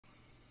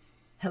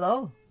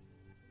Hello.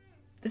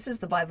 This is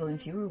the Bible in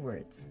Fewer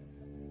Words.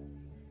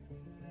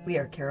 We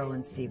are Carol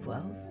and Steve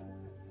Wells.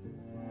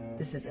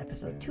 This is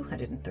episode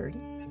 230,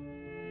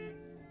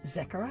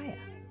 Zechariah,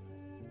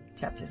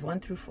 chapters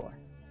 1 through 4.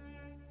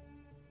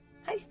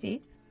 Hi,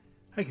 Steve.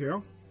 Hi,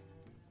 Carol.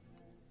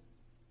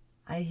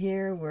 I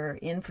hear we're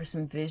in for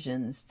some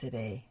visions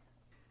today.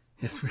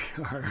 Yes, we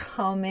are.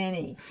 How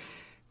many?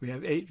 We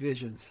have 8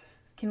 visions.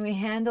 Can we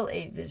handle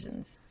 8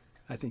 visions?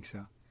 I think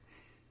so.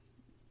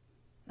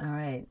 All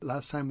right.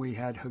 Last time we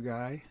had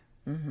Haggai.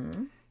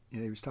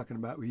 He was talking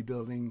about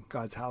rebuilding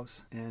God's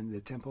house and the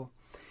temple.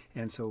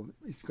 And so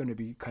it's going to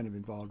be kind of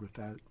involved with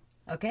that.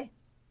 Okay.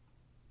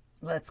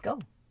 Let's go.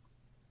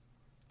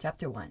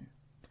 Chapter 1.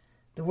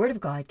 The word of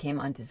God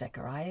came unto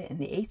Zechariah in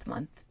the 8th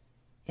month,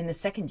 in the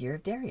 2nd year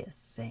of Darius,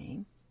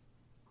 saying,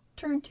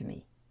 Turn to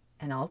me,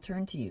 and I'll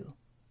turn to you.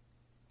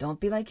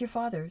 Don't be like your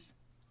fathers.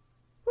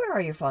 Where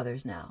are your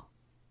fathers now?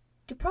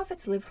 Do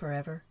prophets live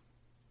forever?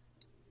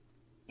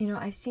 You know,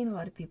 I've seen a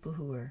lot of people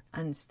who are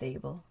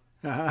unstable,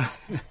 and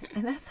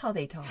that's how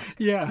they talk.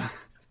 Yeah.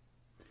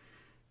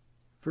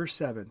 Verse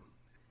 7.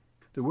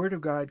 The word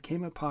of God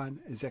came upon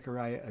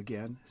Zechariah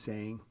again,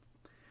 saying,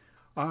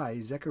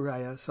 I,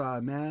 Zechariah, saw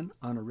a man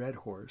on a red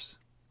horse,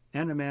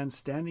 and a man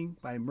standing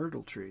by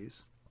myrtle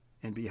trees,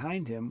 and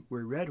behind him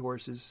were red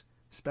horses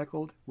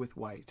speckled with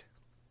white.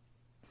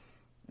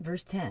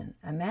 Verse 10.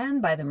 A man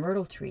by the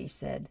myrtle tree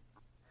said,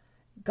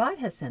 God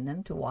has sent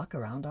them to walk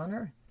around on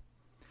earth.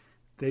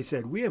 They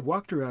said, We have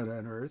walked around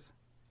on earth,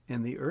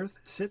 and the earth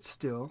sits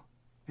still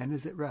and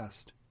is at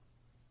rest.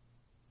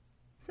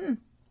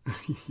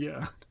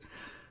 Yeah.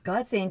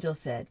 God's angel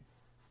said,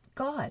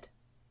 God,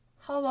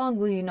 how long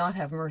will you not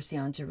have mercy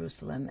on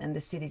Jerusalem and the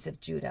cities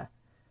of Judah?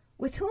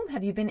 With whom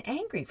have you been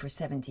angry for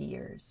 70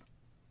 years?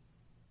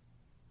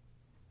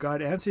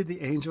 God answered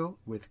the angel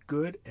with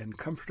good and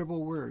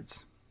comfortable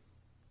words.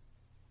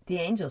 The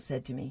angel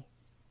said to me,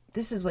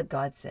 This is what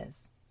God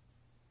says.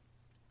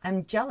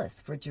 I'm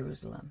jealous for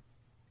Jerusalem,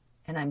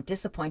 and I'm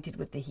disappointed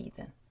with the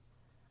heathen.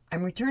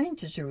 I'm returning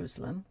to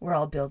Jerusalem, where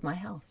I'll build my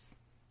house.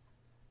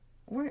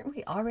 Weren't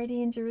we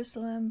already in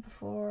Jerusalem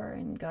before,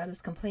 and God was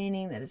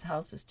complaining that his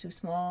house was too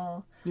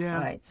small? Yeah.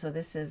 All right, so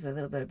this is a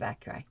little bit of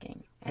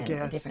backtracking and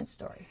a different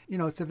story. You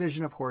know, it's a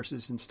vision of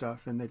horses and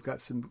stuff, and they've got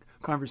some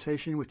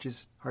conversation, which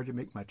is hard to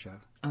make much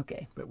of.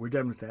 Okay. But we're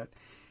done with that.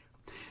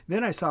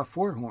 Then I saw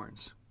 4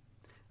 horns.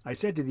 I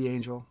said to the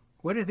angel,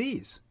 What are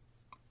these?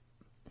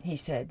 He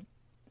said,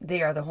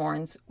 They are the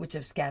horns which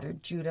have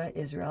scattered Judah,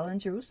 Israel,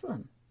 and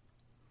Jerusalem.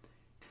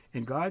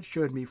 And God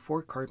showed me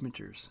 4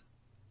 carpenters.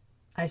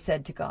 I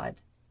said to God,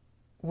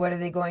 What are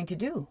they going to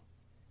do?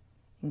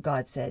 And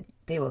God said,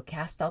 They will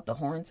cast out the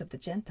horns of the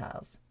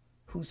Gentiles,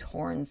 whose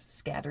horns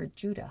scattered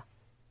Judah.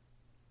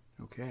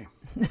 Okay.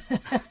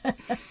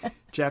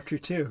 Chapter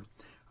 2.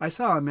 I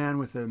saw a man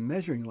with a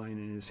measuring line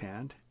in his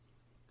hand.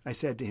 I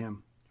said to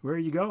him, Where are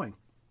you going?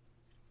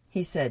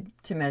 He said,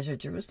 To measure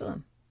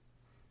Jerusalem.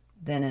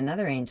 Then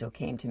another angel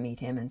came to meet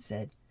him and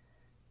said,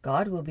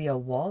 God will be a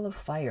wall of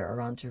fire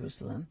around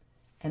Jerusalem,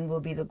 and will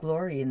be the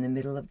glory in the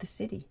middle of the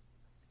city.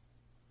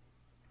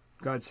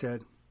 God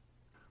said,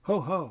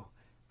 Ho, ho,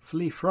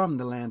 flee from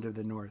the land of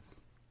the north.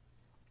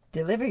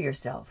 Deliver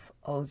yourself,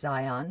 O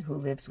Zion, who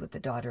lives with the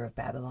daughter of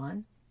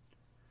Babylon.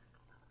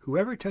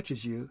 Whoever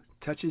touches you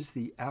touches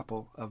the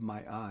apple of my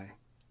eye,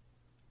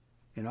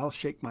 and I'll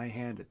shake my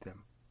hand at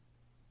them.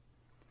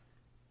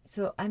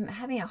 So I'm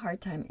having a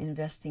hard time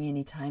investing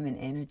any time and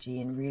energy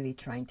in really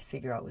trying to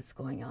figure out what's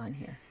going on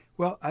here.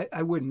 Well,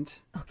 I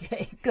wouldn't.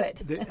 Okay,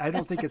 good. I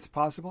don't think it's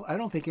possible. I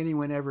don't think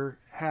anyone ever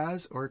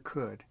has or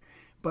could.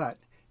 But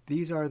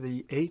these are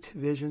the 8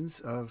 visions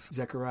of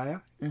Zechariah,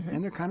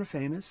 and they're kind of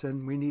famous,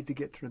 and we need to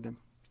get through them.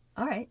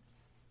 All right.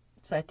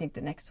 So I think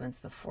the next one's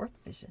the 4th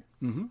vision.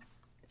 Mm-hmm.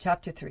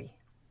 Chapter 3.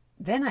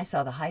 Then I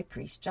saw the high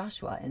priest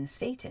Joshua and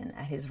Satan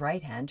at his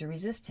right hand to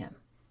resist him.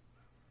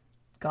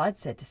 God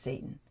said to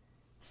Satan,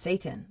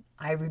 Satan,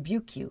 I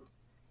rebuke you.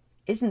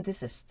 Isn't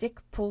this a stick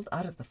pulled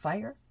out of the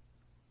fire?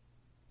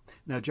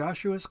 Now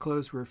Joshua's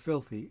clothes were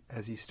filthy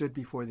as he stood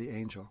before the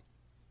angel.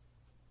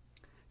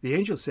 The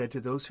angel said to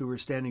those who were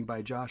standing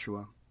by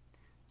Joshua,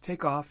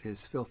 Take off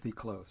his filthy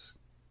clothes.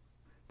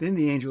 Then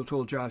the angel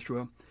told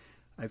Joshua,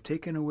 I've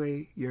taken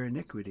away your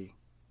iniquity,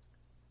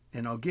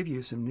 and I'll give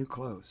you some new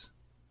clothes.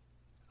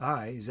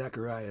 I,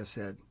 Zechariah,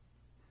 said,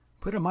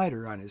 Put a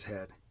mitre on his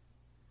head.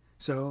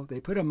 So they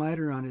put a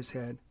mitre on his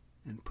head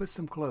and put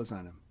some clothes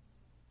on him.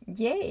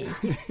 Yay!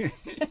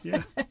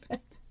 Yeah.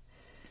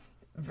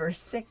 Verse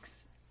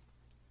 6.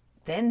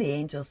 Then the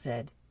angel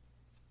said,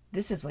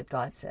 This is what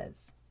God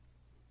says.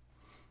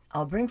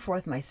 I'll bring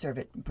forth my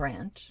servant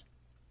Branch.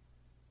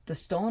 The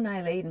stone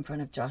I laid in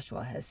front of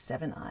Joshua has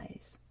 7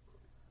 eyes.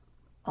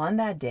 On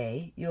that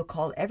day, you'll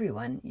call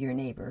everyone your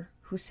neighbor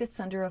who sits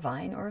under a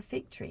vine or a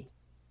fig tree.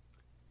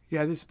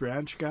 Yeah, this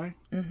Branch guy,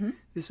 Mm-hmm.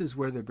 this is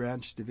where the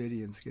Branch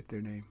Davidians get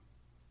their name.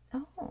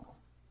 Oh.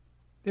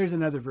 There's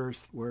another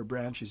verse where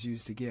branch is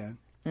used again.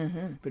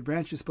 Mm-hmm. But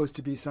branch is supposed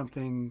to be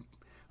something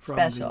from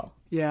Special.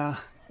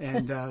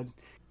 And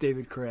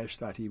David Koresh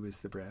thought he was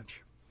the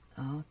branch.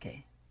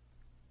 Okay.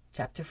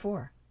 Chapter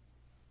 4.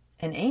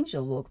 An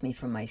angel woke me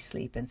from my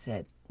sleep and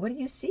said, "What do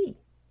you see?"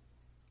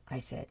 I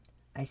said,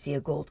 "I see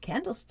a gold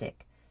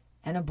candlestick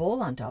and a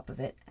bowl on top of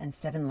it and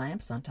 7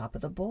 lamps on top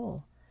of the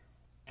bowl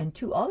and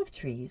 2 olive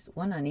trees,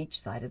 one on each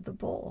side of the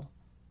bowl."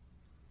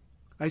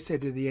 I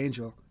said to the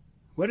angel,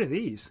 "What are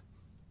these?"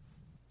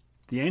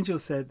 The angel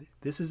said,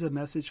 "This is a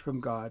message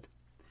from God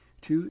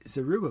to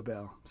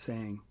Zerubbabel,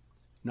 saying,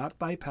 'Not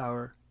by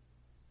power,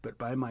 but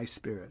by my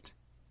Spirit.'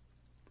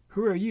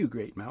 Who are you,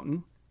 great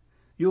mountain?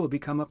 You will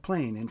become a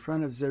plain in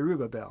front of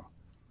Zerubbabel,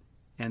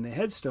 and the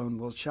headstone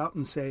will shout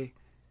and say,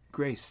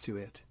 'Grace to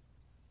it.'"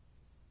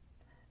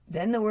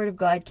 Then the word of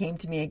God came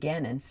to me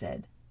again and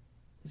said,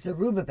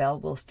 "Zerubbabel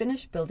will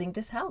finish building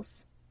this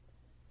house.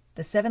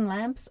 The 7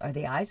 lamps are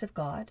the eyes of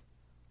God,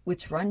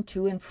 which run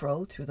to and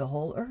fro through the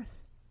whole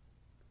earth."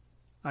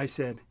 I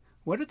said,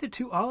 "What are the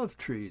 2 olive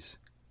trees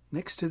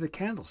next to the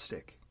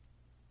candlestick?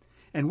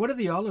 And what are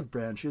the olive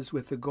branches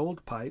with the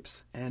gold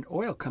pipes and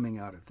oil coming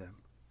out of them?"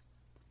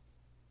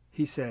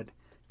 He said,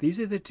 "These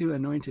are the 2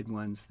 anointed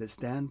ones that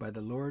stand by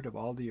the Lord of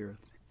all the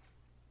earth."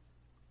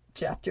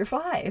 Chapter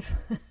 5.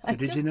 So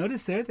did you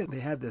notice there that they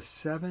had the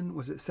 7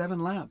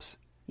 lamps?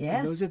 Yes.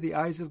 And those are the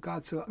eyes of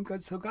God.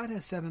 So God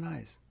has 7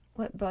 eyes.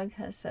 What bug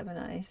has 7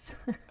 eyes?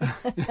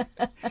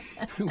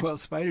 Well,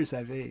 spiders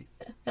have 8.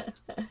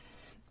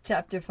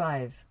 Chapter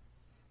 5.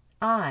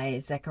 I,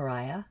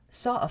 Zechariah,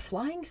 saw a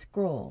flying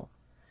scroll.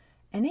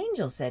 An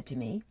angel said to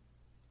me,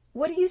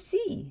 "What do you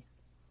see?"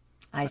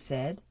 I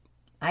said,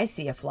 "I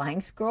see a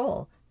flying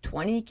scroll,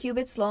 20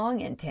 cubits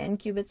long and 10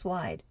 cubits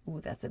wide." Ooh,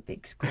 that's a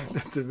big scroll.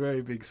 That's a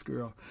very big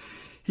scroll.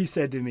 He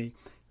said to me,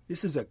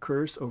 "This is a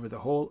curse over the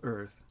whole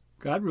earth.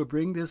 God will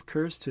bring this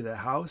curse to the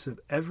house of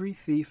every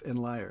thief and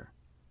liar.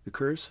 The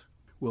curse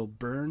will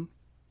burn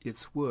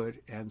its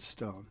wood and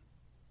stone."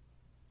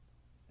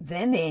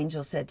 Then the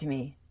angel said to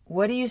me,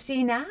 "What do you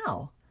see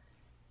now?"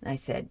 I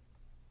said,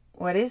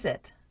 "What is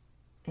it?"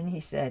 And he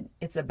said,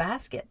 "It's a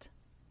basket."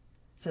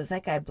 So is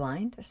that guy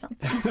blind or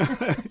something?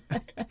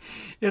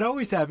 It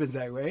always happens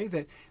that way,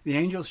 that the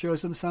angel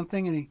shows him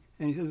something and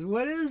he says,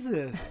 "What is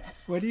this?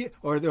 What do you,"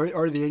 or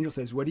the angel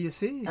says, "What do you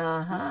see?"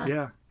 Uh-huh.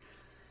 Yeah.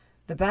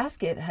 The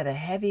basket had a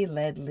heavy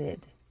lead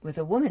lid with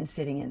a woman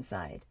sitting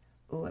inside.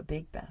 Ooh, a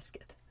big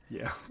basket.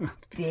 Yeah.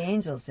 The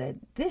angel said,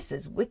 "This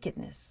is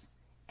wickedness."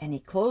 And he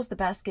closed the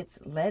basket's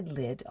lead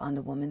lid on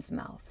the woman's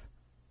mouth.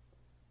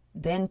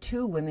 Then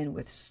 2 women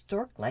with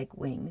stork-like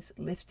wings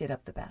lifted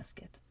up the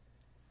basket.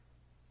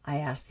 I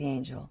asked the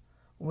angel,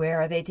 "Where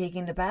are they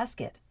taking the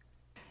basket?"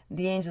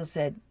 The angel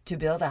said, "To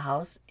build a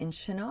house in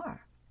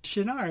Shinar."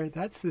 Shinar,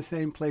 that's the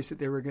same place that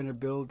they were going to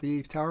build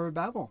the Tower of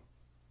Babel.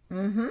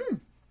 Mm-hmm.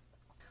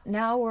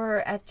 Now we're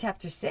at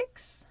chapter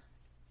 6.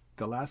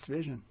 The last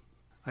vision.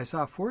 I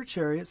saw 4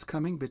 chariots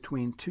coming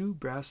between 2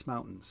 brass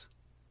mountains.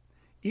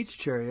 Each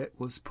chariot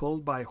was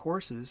pulled by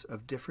horses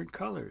of different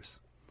colors: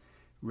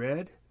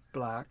 red,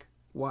 black,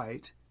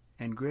 white,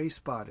 and gray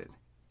spotted.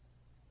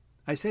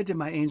 I said to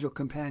my angel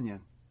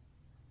companion,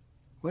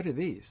 "What are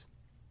these?"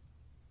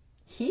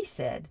 He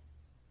said,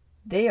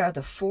 "They are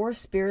the 4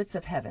 spirits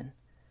of heaven,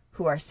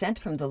 who are sent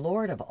from the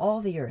Lord of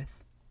all the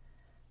earth.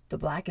 The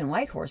black and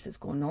white horses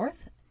go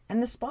north, and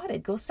the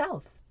spotted go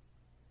south."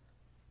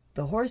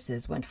 The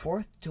horses went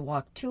forth to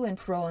walk to and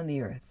fro on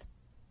the earth.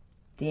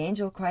 The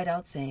angel cried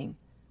out, saying,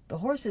 "The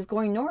horses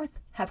going north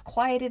have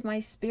quieted my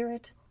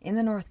spirit in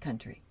the north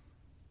country."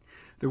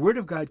 The word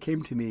of God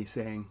came to me,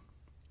 saying,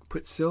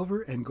 "Put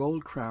silver and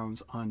gold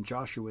crowns on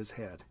Joshua's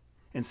head,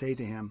 and say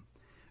to him,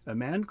 'A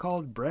man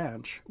called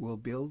Branch will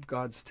build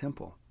God's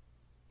temple.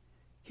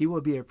 He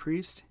will be a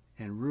priest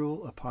and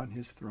rule upon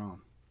his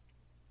throne.'"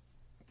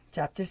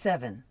 Chapter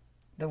 7.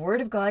 The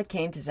word of God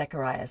came to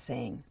Zechariah,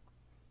 saying,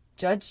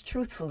 "Judge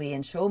truthfully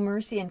and show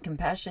mercy and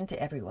compassion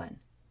to everyone.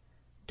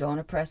 Don't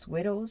oppress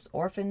widows,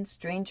 orphans,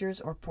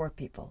 strangers, or poor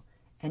people,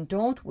 and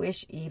don't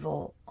wish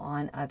evil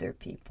on other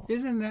people."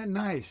 Isn't that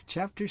nice?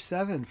 Chapter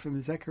 7 from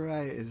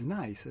Zechariah is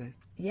nice.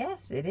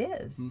 Yes, it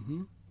is.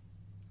 Mm-hmm.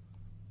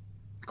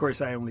 Of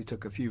course, I only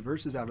took a few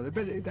verses out of it,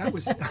 but that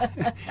was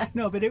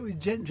no. But it was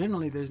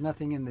generally there's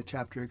nothing in the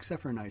chapter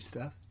except for nice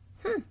stuff.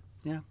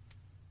 Yeah.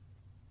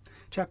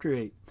 Chapter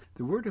 8.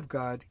 The word of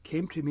God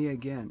came to me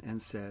again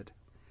and said,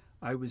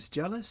 "I was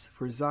jealous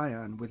for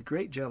Zion with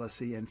great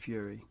jealousy and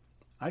fury.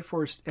 I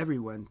forced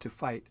everyone to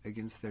fight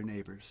against their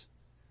neighbors."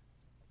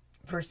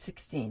 Verse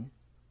 16.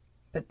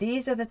 But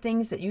these are the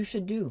things that you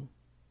should do.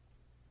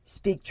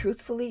 Speak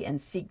truthfully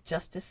and seek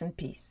justice and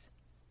peace.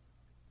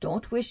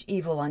 Don't wish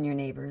evil on your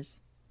neighbors,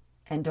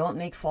 and don't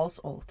make false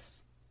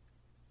oaths.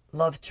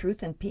 Love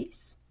truth and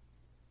peace.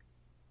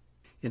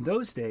 In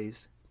those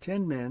days,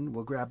 10 men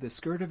will grab the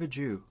skirt of a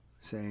Jew,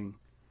 saying,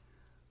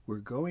 "We're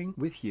going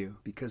with you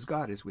because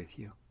God is with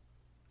you."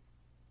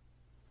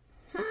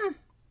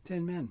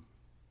 10 men.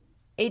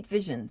 8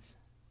 visions.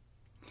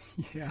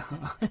 Yeah.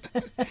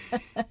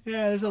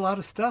 Yeah, there's a lot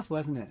of stuff,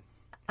 wasn't it?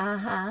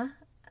 Uh-huh.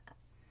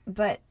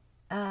 But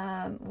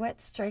what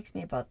strikes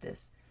me about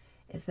this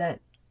is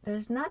that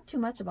there's not too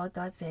much about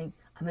God saying,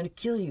 I'm going to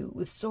kill you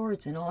with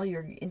swords and all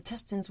your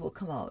intestines will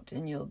come out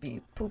and you'll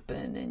be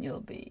pooping and you'll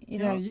be,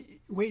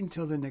 Wait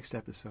until the next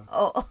episode.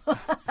 Oh,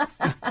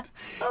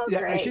 Yeah,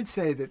 great. I should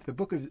say that the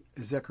book of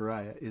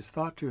Zechariah is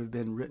thought to have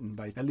been written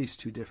by at least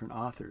 2 different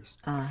authors.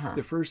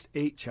 The first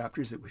 8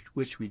 chapters,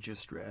 which we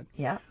just read,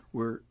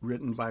 were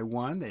written by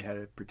one. They had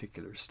a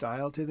particular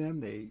style to them.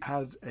 They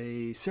had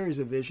a series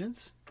of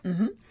visions.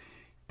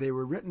 They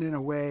were written in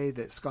a way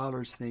that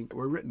scholars think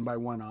were written by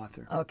one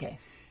author. Okay.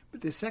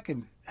 But the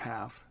second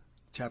half,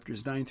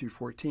 chapters 9 through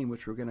 14,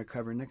 which we're going to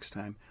cover next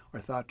time, are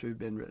thought to have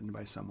been written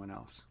by someone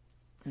else.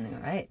 All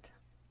right.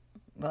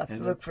 We'll have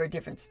to look for a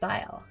different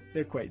style.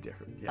 They're quite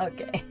different, yeah.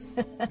 Okay.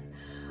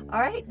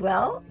 All right.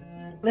 Well,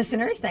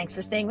 listeners, thanks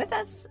for staying with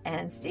us.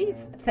 And Steve,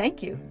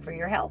 thank you for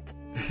your help.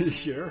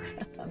 Sure.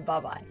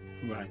 Bye-bye.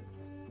 Bye.